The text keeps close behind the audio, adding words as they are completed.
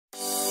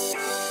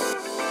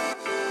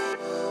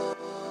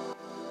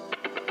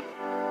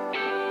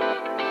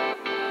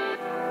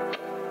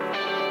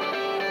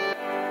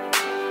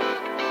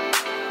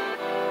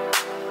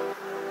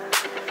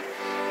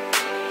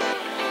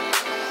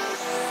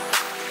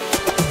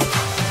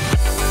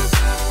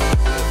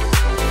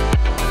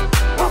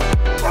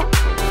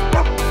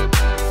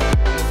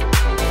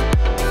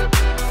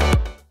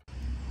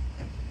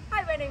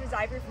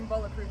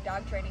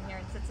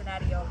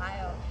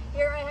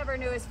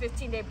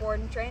15-day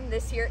board and train.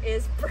 This here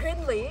is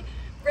Brinley.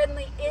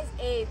 Brinley is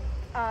a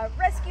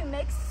rescue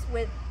mix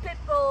with pit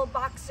bull,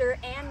 boxer,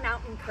 and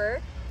mountain cur.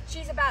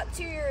 She's about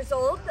 2 years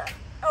old. The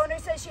owner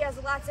says she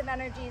has lots of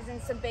energies and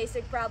some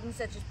basic problems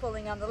such as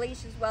pulling on the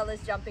leash as well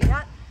as jumping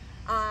up.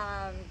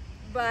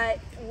 But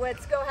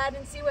let's go ahead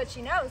and see what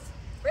she knows.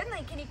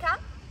 Brinley, can you come?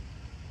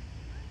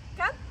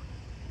 Come?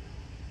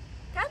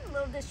 Come, a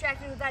little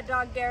distracted with that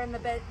dog there in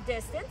the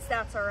distance.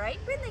 That's all right.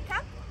 Brinley,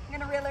 come. I'm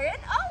gonna reel her in.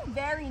 Oh,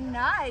 very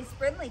nice.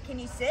 Brinley, can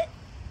you sit?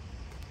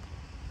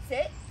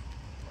 Sit.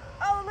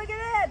 Oh, look at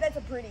that. That's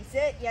a pretty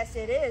sit. Yes,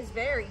 it is.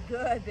 Very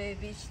good,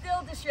 baby.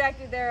 Still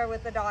distracted there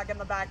with the dog in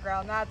the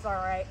background. That's all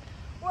right.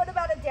 What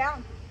about it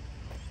down?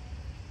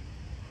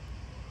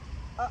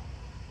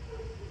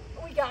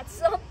 We got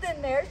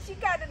something there. She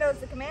kind of knows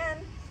the command.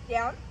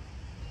 Down.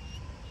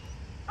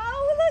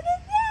 Oh, look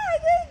at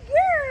that. Good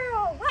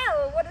girl.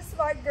 Wow, what a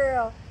smart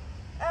girl.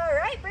 All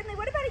right, Brinley,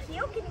 what about a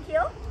heel? Can you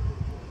heel?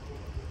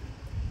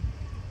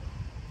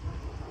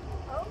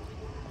 Oh.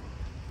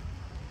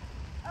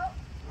 Oh.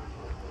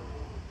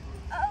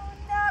 Oh,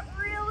 not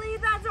really.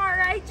 That's all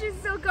right. She's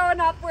still going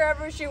up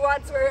wherever she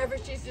wants, wherever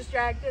she's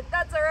distracted.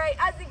 That's all right.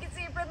 As you can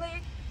see,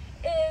 Brinley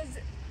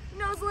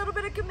knows a little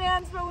bit of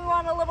commands, but we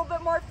want a little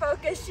bit more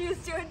focus. She was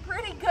doing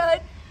pretty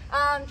good.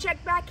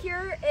 Check back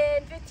here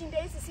in 15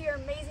 days to see her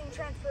amazing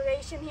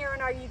transformation here in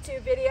our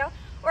YouTube video,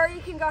 or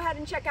you can go ahead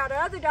and check out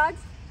our other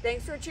dogs.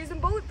 Thanks for choosing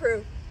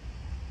Bulletproof.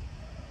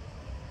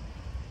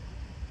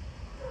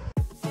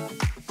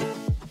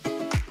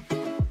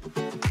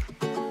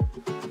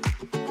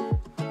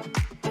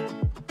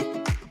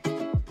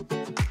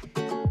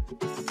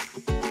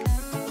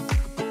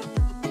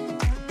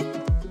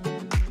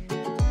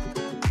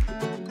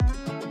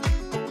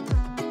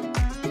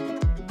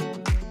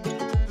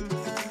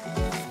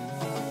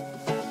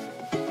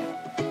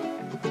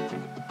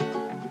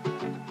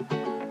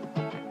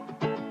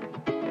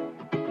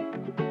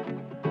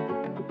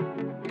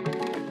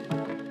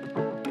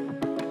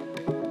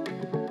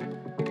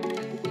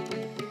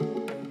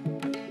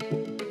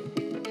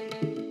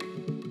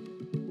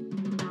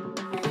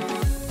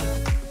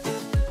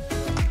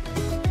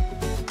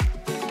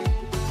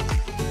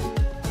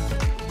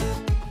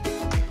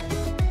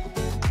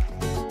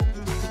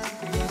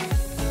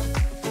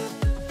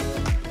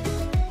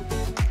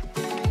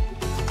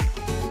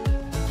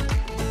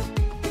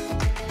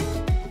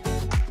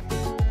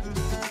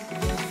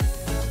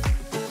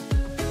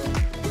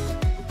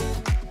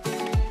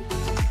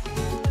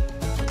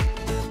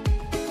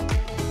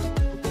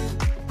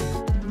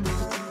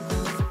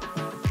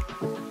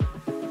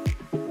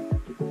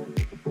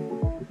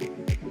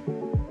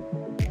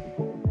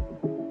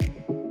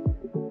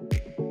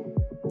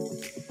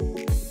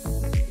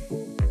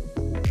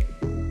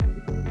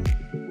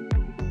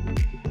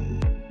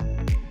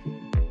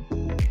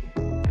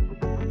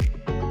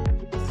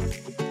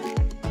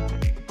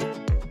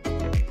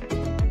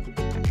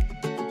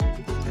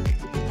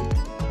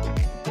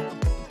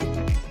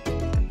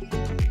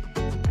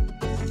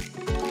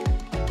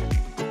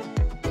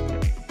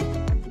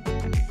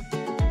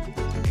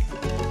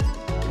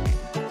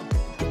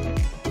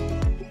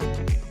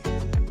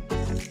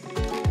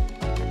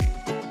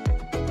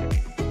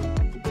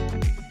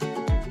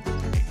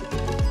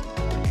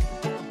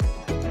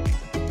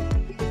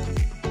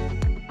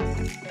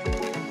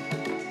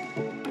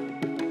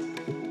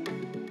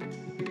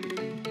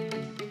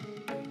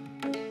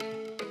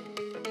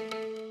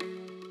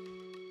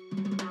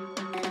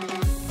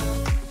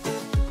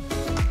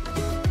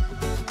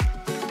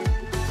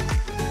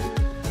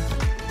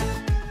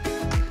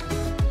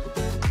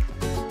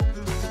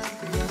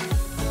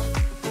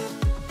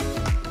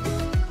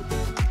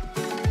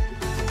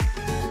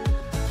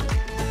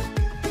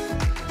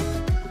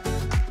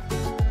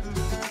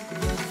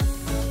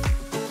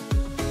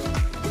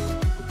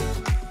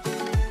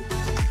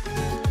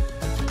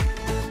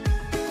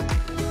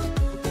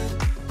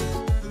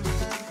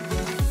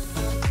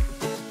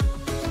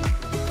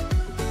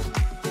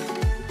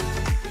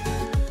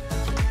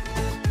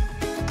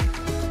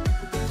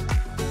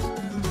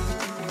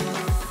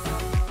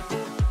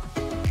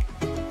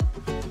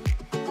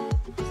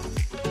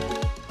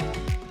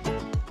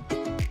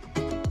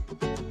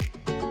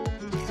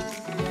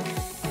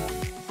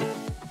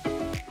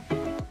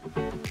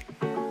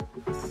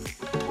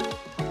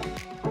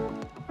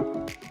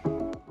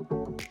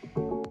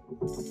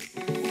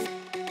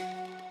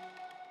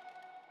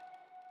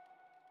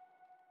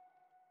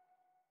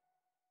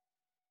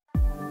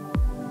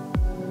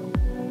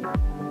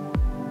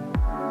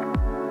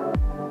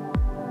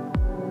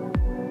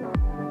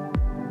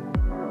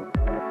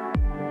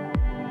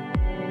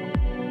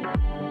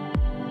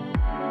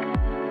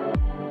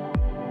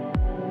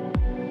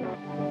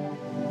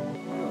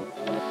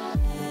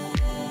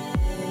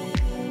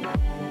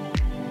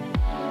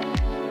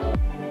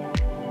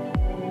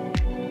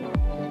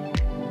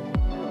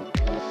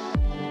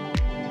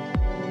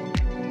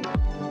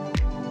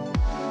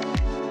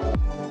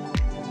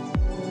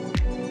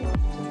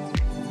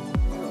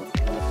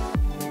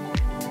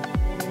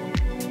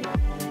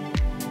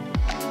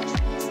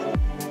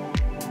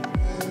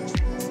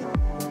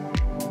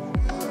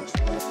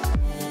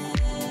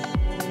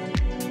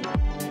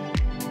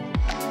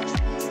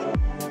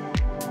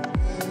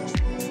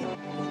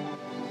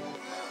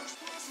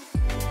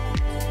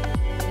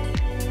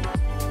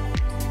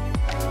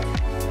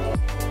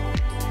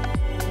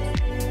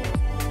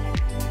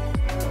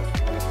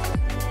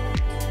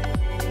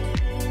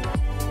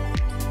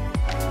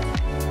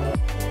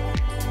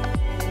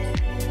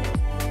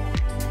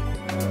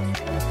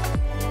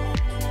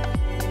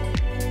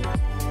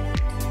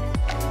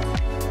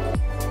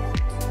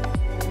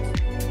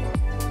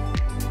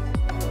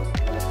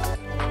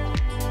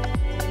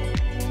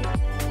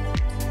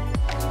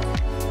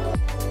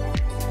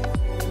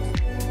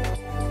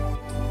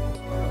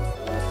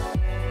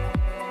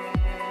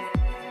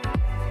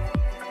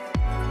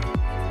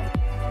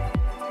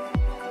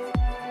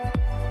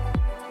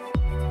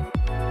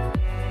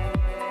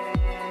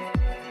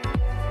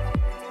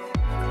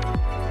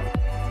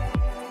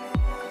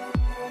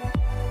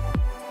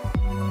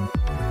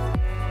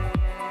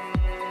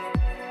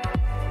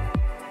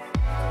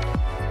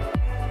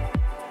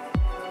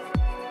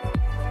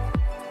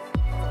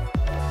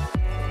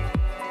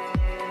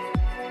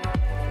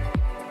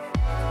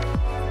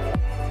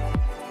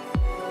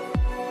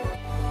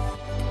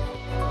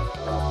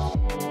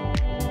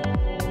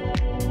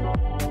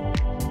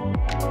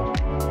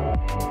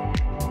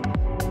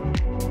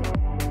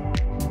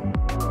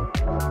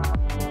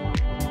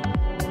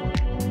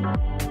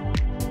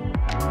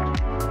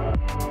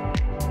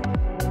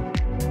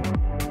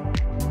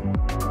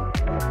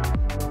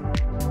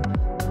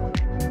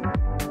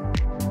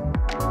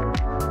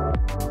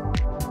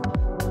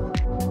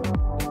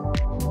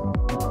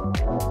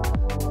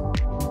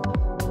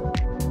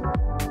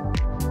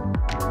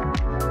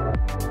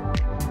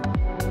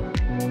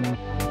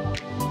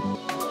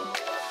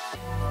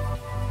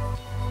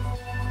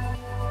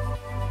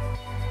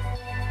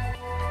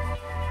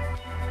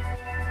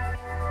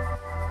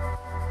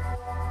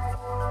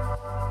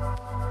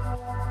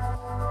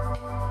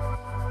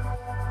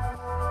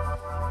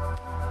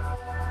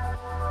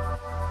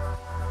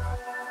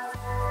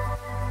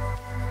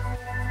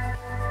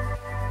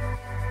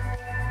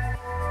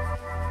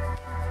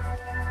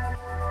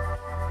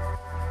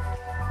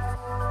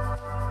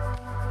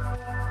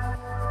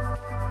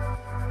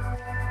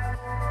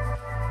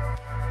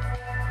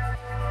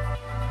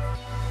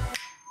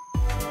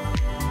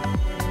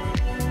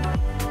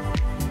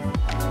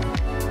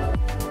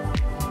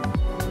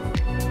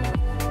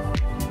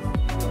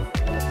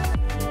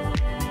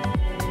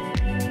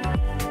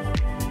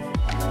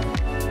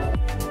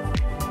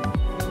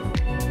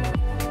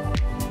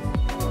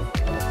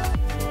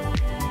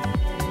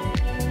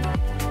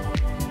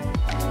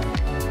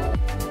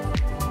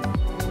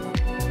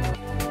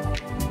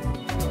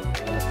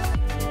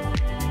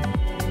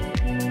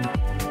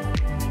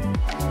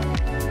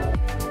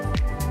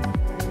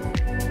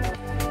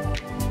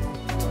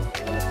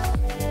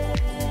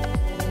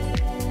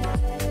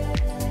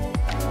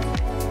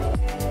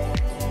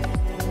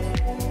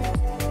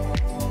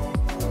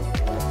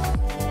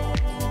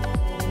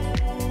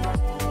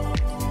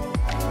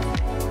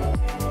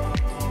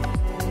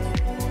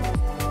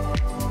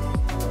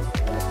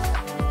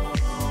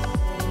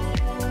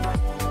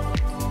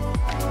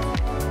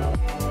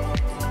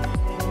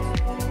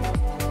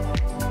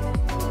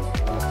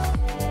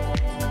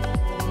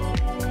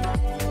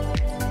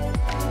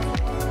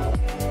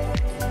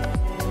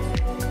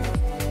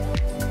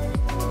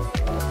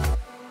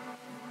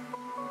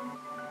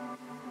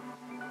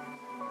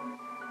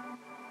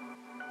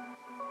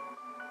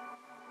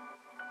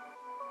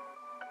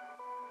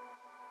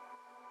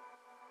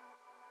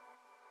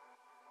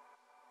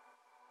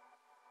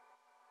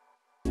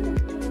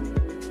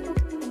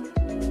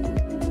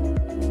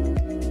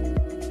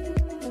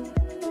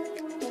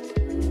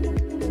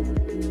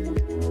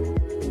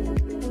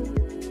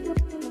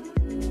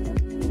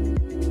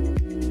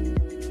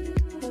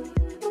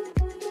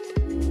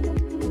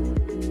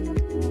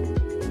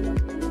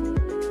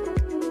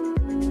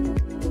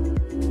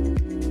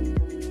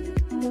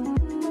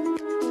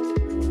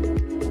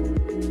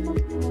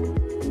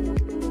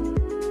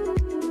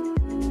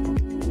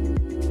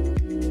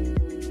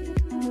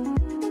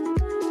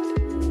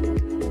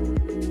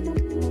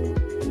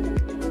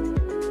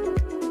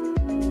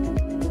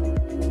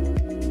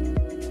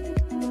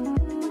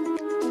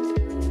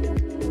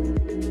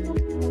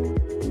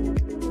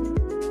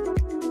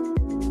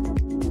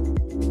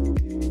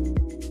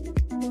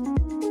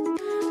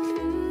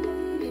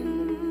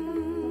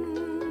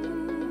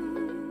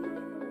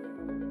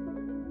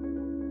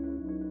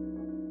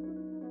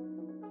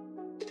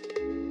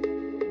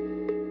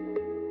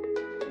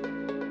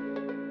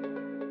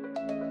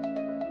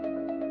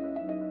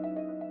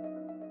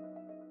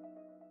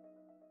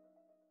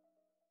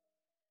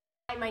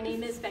 Hi, my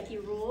name is Becky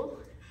Rule.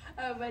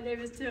 My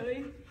name is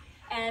Tilly.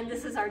 And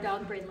this is our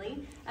dog,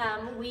 Brinley.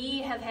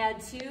 We have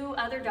had 2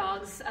 other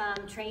dogs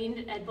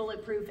trained at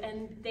Bulletproof,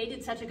 and they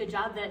did such a good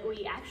job that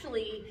we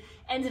actually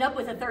ended up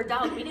with a 3rd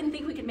dog. We didn't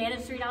think we could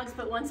manage 3 dogs,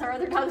 but once our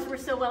other dogs were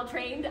so well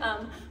trained,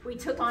 we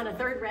took on a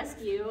 3rd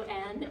rescue,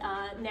 and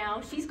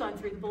now she's gone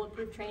through the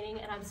Bulletproof training,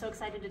 and I'm so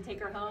excited to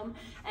take her home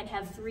and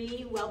have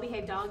 3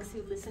 well-behaved dogs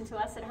who listen to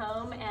us at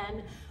home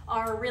and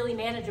are really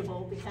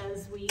manageable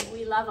because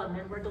we love them,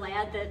 and we're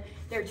glad that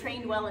they're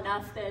trained well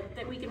enough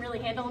that we can really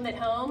handle them at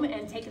home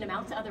and taking them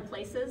out to other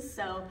places.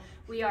 So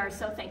we are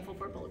so thankful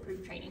for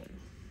Bulletproof training.